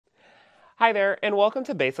Hi there, and welcome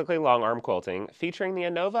to Basically Longarm Quilting, featuring the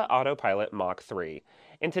INNOVA AutoPilot Mach 3.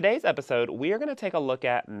 In today's episode, we are going to take a look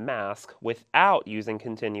at mask without using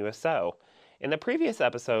continuous sew. In the previous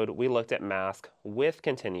episode, we looked at mask with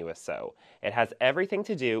continuous sew. It has everything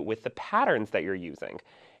to do with the patterns that you're using.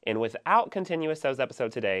 And without continuous sews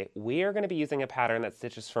episode today, we are going to be using a pattern that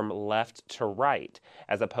stitches from left to right,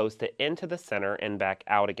 as opposed to into the center and back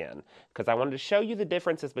out again. Because I wanted to show you the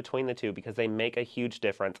differences between the two because they make a huge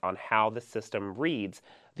difference on how the system reads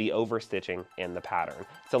the overstitching in the pattern.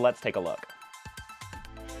 So let's take a look.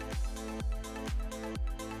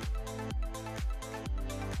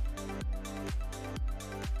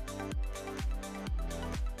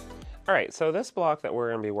 Alright, so this block that we're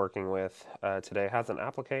going to be working with today has an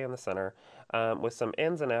applique in the center with some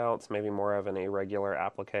ins and outs, maybe more of an irregular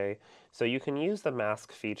applique. So you can use the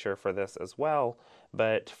mask feature for this as well,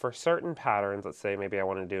 but for certain patterns, let's say maybe I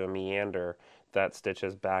want to do a meander that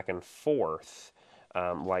stitches back and forth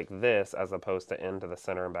like this as opposed to into the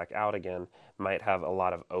center and back out again, might have a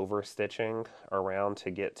lot of overstitching around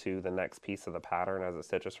to get to the next piece of the pattern as it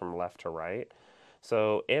stitches from left to right.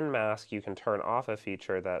 So in mask, you can turn off a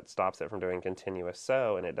feature that stops it from doing continuous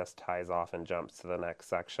sew, and it just ties off and jumps to the next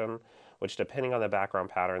section, which depending on the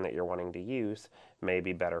background pattern that you're wanting to use, may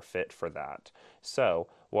be better fit for that. So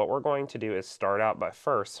what we're going to do is start out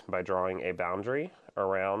first by drawing a boundary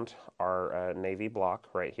around our navy block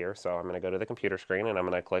right here. So I'm going to go to the computer screen and I'm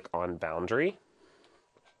going to click on boundary.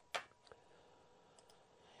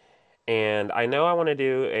 And I know I want to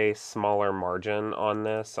do a smaller margin on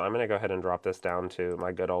this, so I'm going to go ahead and drop this down to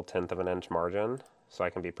my good old 1/10 of an inch margin so I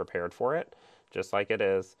can be prepared for it, just like it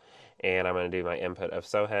is. And I'm going to do my input of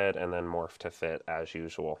sew head and then morph to fit as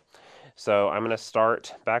usual. So I'm going to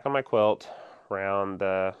start back on my quilt around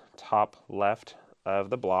the top left of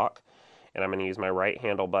the block, and I'm going to use my right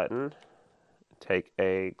handle button, take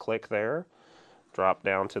a click there, drop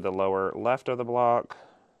down to the lower left of the block,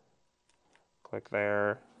 click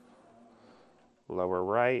there, lower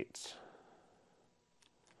right,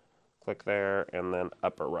 click there, and then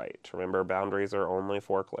upper right. Remember, boundaries are only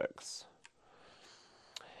 4 clicks.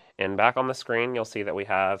 And back on the screen, you'll see that we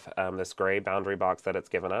have this gray boundary box that it's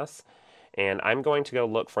given us. And I'm going to go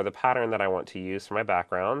look for the pattern that I want to use for my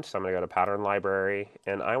background. So I'm going to go to Pattern Library,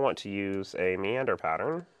 and I want to use a meander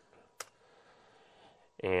pattern.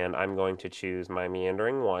 And I'm going to choose my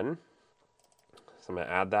Meandering 1. So I'm going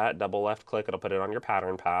to add that, double left click, it'll put it on your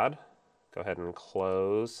pattern pad. Go ahead and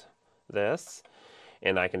close this,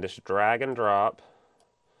 and I can just drag and drop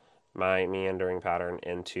my meandering pattern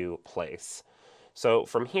into place. So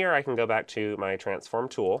from here I can go back to my transform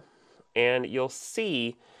tool, and you'll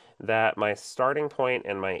see that my starting point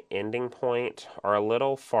and my ending point are a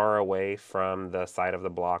little far away from the side of the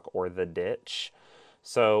block or the ditch.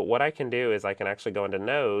 So what I can do is I can actually go into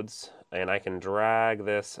nodes and I can drag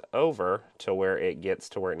this over to where it gets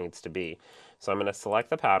to where it needs to be. So I'm going to select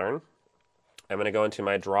the pattern. I'm going to go into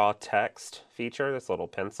my draw text feature, this little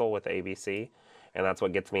pencil with ABC, and that's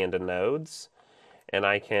what gets me into nodes. And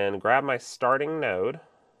I can grab my starting node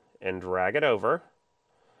and drag it over,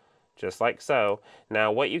 just like so.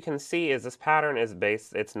 Now what you can see is this pattern is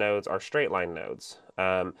its nodes are straight line nodes.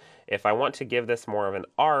 If I want to give this more of an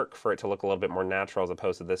arc for it to look a little bit more natural as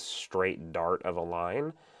opposed to this straight dart of a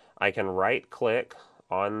line, I can right click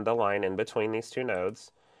on the line in between these two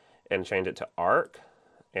nodes and change it to arc.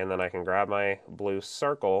 And then I can grab my blue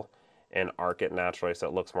circle and arc it naturally so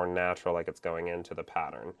it looks more natural, like it's going into the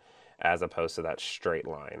pattern, as opposed to that straight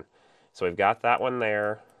line. So we've got that one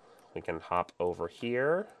there. We can hop over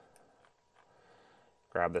here,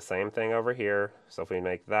 grab the same thing over here. So if we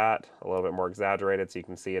make that a little bit more exaggerated so you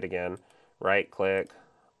can see it again, right click,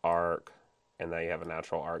 arc, and now you have a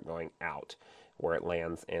natural arc going out where it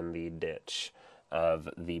lands in the ditch of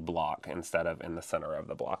the block instead of in the center of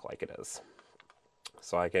the block like it is.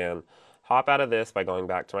 So I can hop out of this by going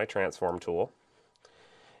back to my transform tool,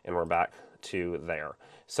 and we're back to there.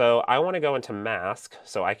 So I want to go into mask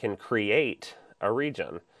so I can create a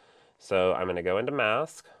region. So I'm going to go into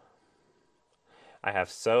mask. I have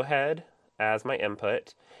sew head as my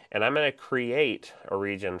input, and I'm going to create a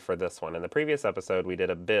region for this one. In the previous episode, we did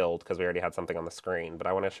a build because we already had something on the screen, but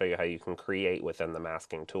I want to show you how you can create within the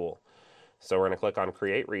masking tool. So we're going to click on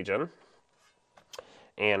Create Region.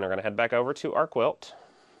 And we're going to head back over to our quilt.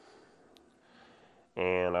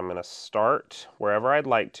 And I'm going to start wherever I'd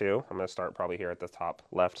like to. I'm going to start probably here at the top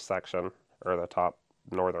left section, or the top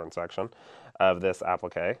northern section of this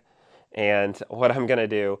applique. And what I'm going to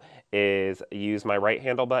do is use my right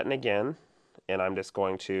handle button again, and I'm just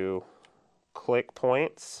going to click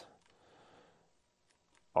points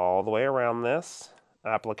all the way around this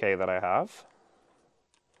applique that I have.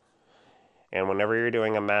 And whenever you're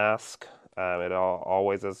doing a mask, it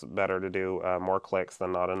always is better to do more clicks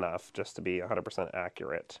than not enough, just to be 100%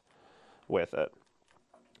 accurate with it.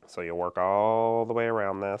 So you'll work all the way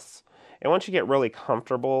around this. And once you get really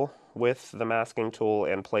comfortable with the masking tool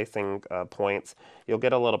and placing points, you'll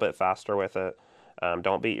get a little bit faster with it.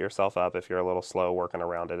 Don't beat yourself up if you're a little slow working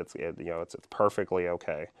around it. It's perfectly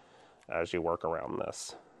okay as you work around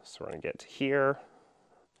this. So we're going to get to here.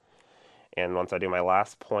 And once I do my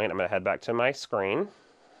last point, I'm going to head back to my screen.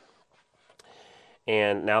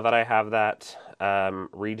 And now that I have that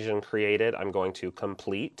region created, I'm going to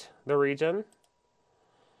complete the region.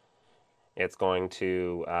 It's going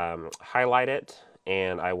to highlight it,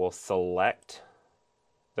 and I will select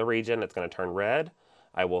the region. It's going to turn red.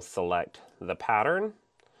 I will select the pattern.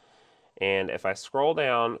 And if I scroll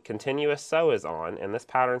down, continuous sew is on, and this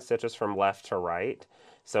pattern stitches from left to right,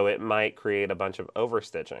 so it might create a bunch of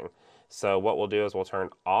overstitching. So what we'll do is we'll turn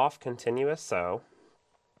off continuous sew.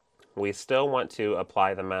 We still want to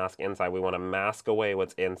apply the mask inside. We want to mask away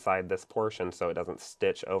what's inside this portion so it doesn't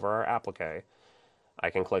stitch over our applique. I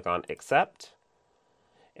can click on accept,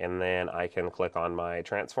 and then I can click on my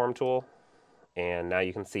transform tool, and now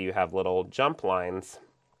you can see you have little jump lines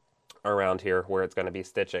around here where it's going to be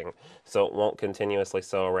stitching, so it won't continuously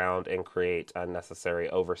sew around and create unnecessary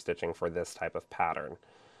overstitching for this type of pattern.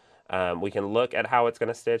 We can look at how it's going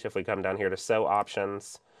to stitch. If we come down here to sew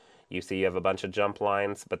options, you see you have a bunch of jump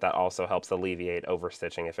lines, but that also helps alleviate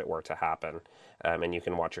overstitching if it were to happen. And you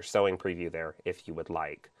can watch your sewing preview there if you would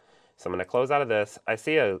like. So I'm going to close out of this. I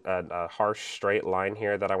see a harsh straight line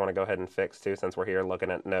here that I want to go ahead and fix too, since we're here looking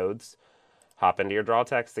at nodes. Hop into your draw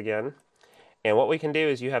text again. And what we can do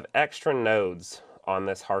is you have extra nodes on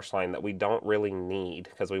this harsh line that we don't really need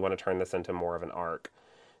because we want to turn this into more of an arc.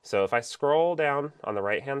 So if I scroll down on the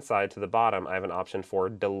right hand side to the bottom, I have an option for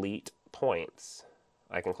delete points.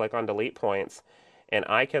 I can click on delete points, and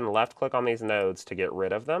I can left click on these nodes to get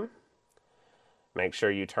rid of them. Make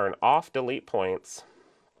sure you turn off delete points,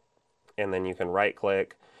 and then you can right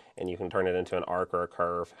click and you can turn it into an arc or a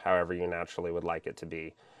curve, however you naturally would like it to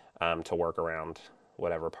be, to work around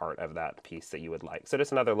whatever part of that piece that you would like. So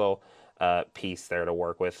just another little piece there to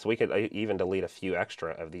work with. So we could even delete a few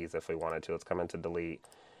extra of these if we wanted to. Let's come into delete.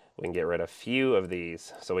 We can get rid of a few of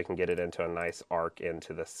these so we can get it into a nice arc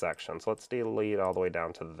into this section. So let's delete all the way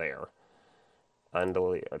down to there.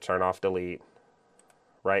 Undelete, or turn off delete,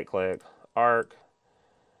 right click, arc,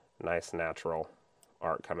 nice natural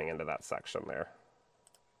arc coming into that section there.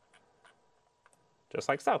 Just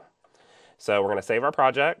like so. So we're going to save our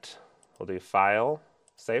project. We'll do File,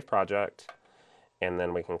 Save Project, and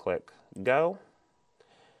then we can click Go.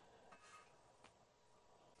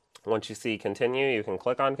 Once you see Continue, you can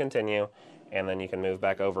click on Continue, and then you can move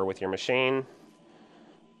back over with your machine.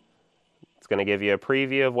 It's going to give you a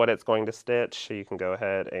preview of what it's going to stitch. So you can go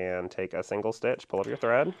ahead and take a single stitch, pull up your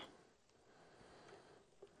thread,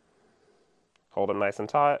 hold them nice and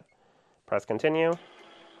taut, press Continue.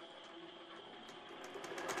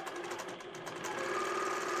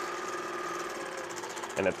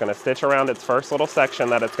 And it's going to stitch around its first little section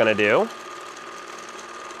that it's going to do.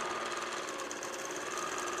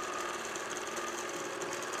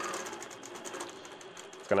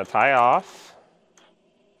 It's going to tie off.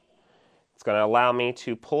 It's going to allow me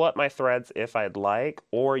to pull up my threads if I'd like,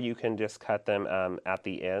 or you can just cut them at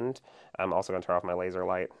the end. I'm also going to turn off my laser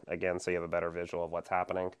light again so you have a better visual of what's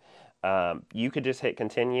happening. You could just hit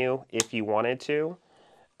continue if you wanted to,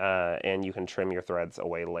 and you can trim your threads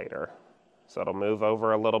away later. So it'll move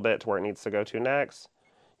over a little bit to where it needs to go to next.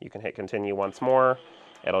 You can hit continue once more.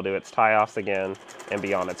 It'll do its tie-offs again and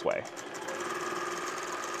be on its way.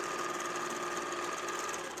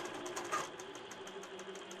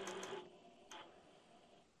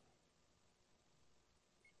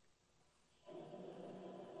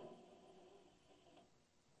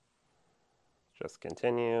 Just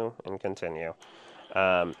continue and continue.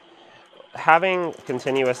 Having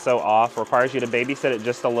continuous sew off requires you to babysit it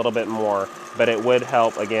just a little bit more, but it would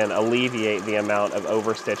help, again, alleviate the amount of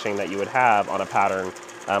overstitching that you would have on a pattern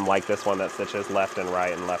like this one that stitches left and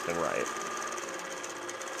right and left and right.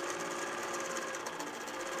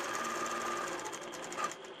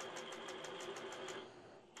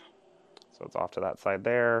 So it's off to that side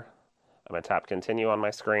there. I'm going to tap continue on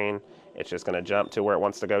my screen. It's just going to jump to where it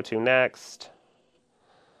wants to go to next.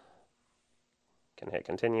 Can hit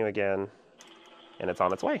continue again, and it's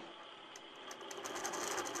on its way.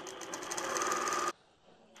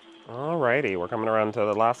 Alrighty, we're coming around to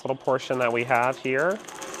the last little portion that we have here.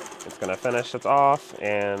 It's going to finish its off,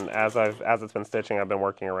 and as it's been stitching, I've been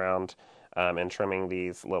working around and trimming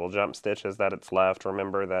these little jump stitches that it's left.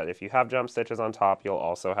 Remember that if you have jump stitches on top, you'll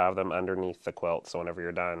also have them underneath the quilt. So whenever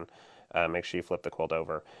you're done, make sure you flip the quilt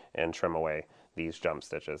over and trim away these jump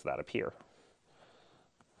stitches that appear.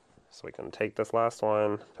 So we can take this last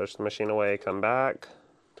one, push the machine away, come back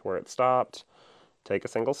to where it stopped, take a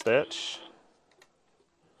single stitch,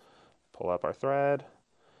 pull up our thread,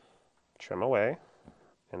 trim away,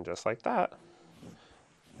 and just like that,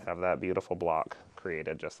 have that beautiful block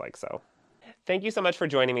created just like so. Thank you so much for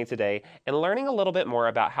joining me today and learning a little bit more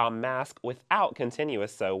about how mask without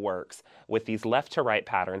continuous sew works with these left to right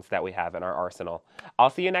patterns that we have in our arsenal. I'll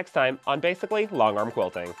see you next time on Basically Longarm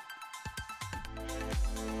Quilting.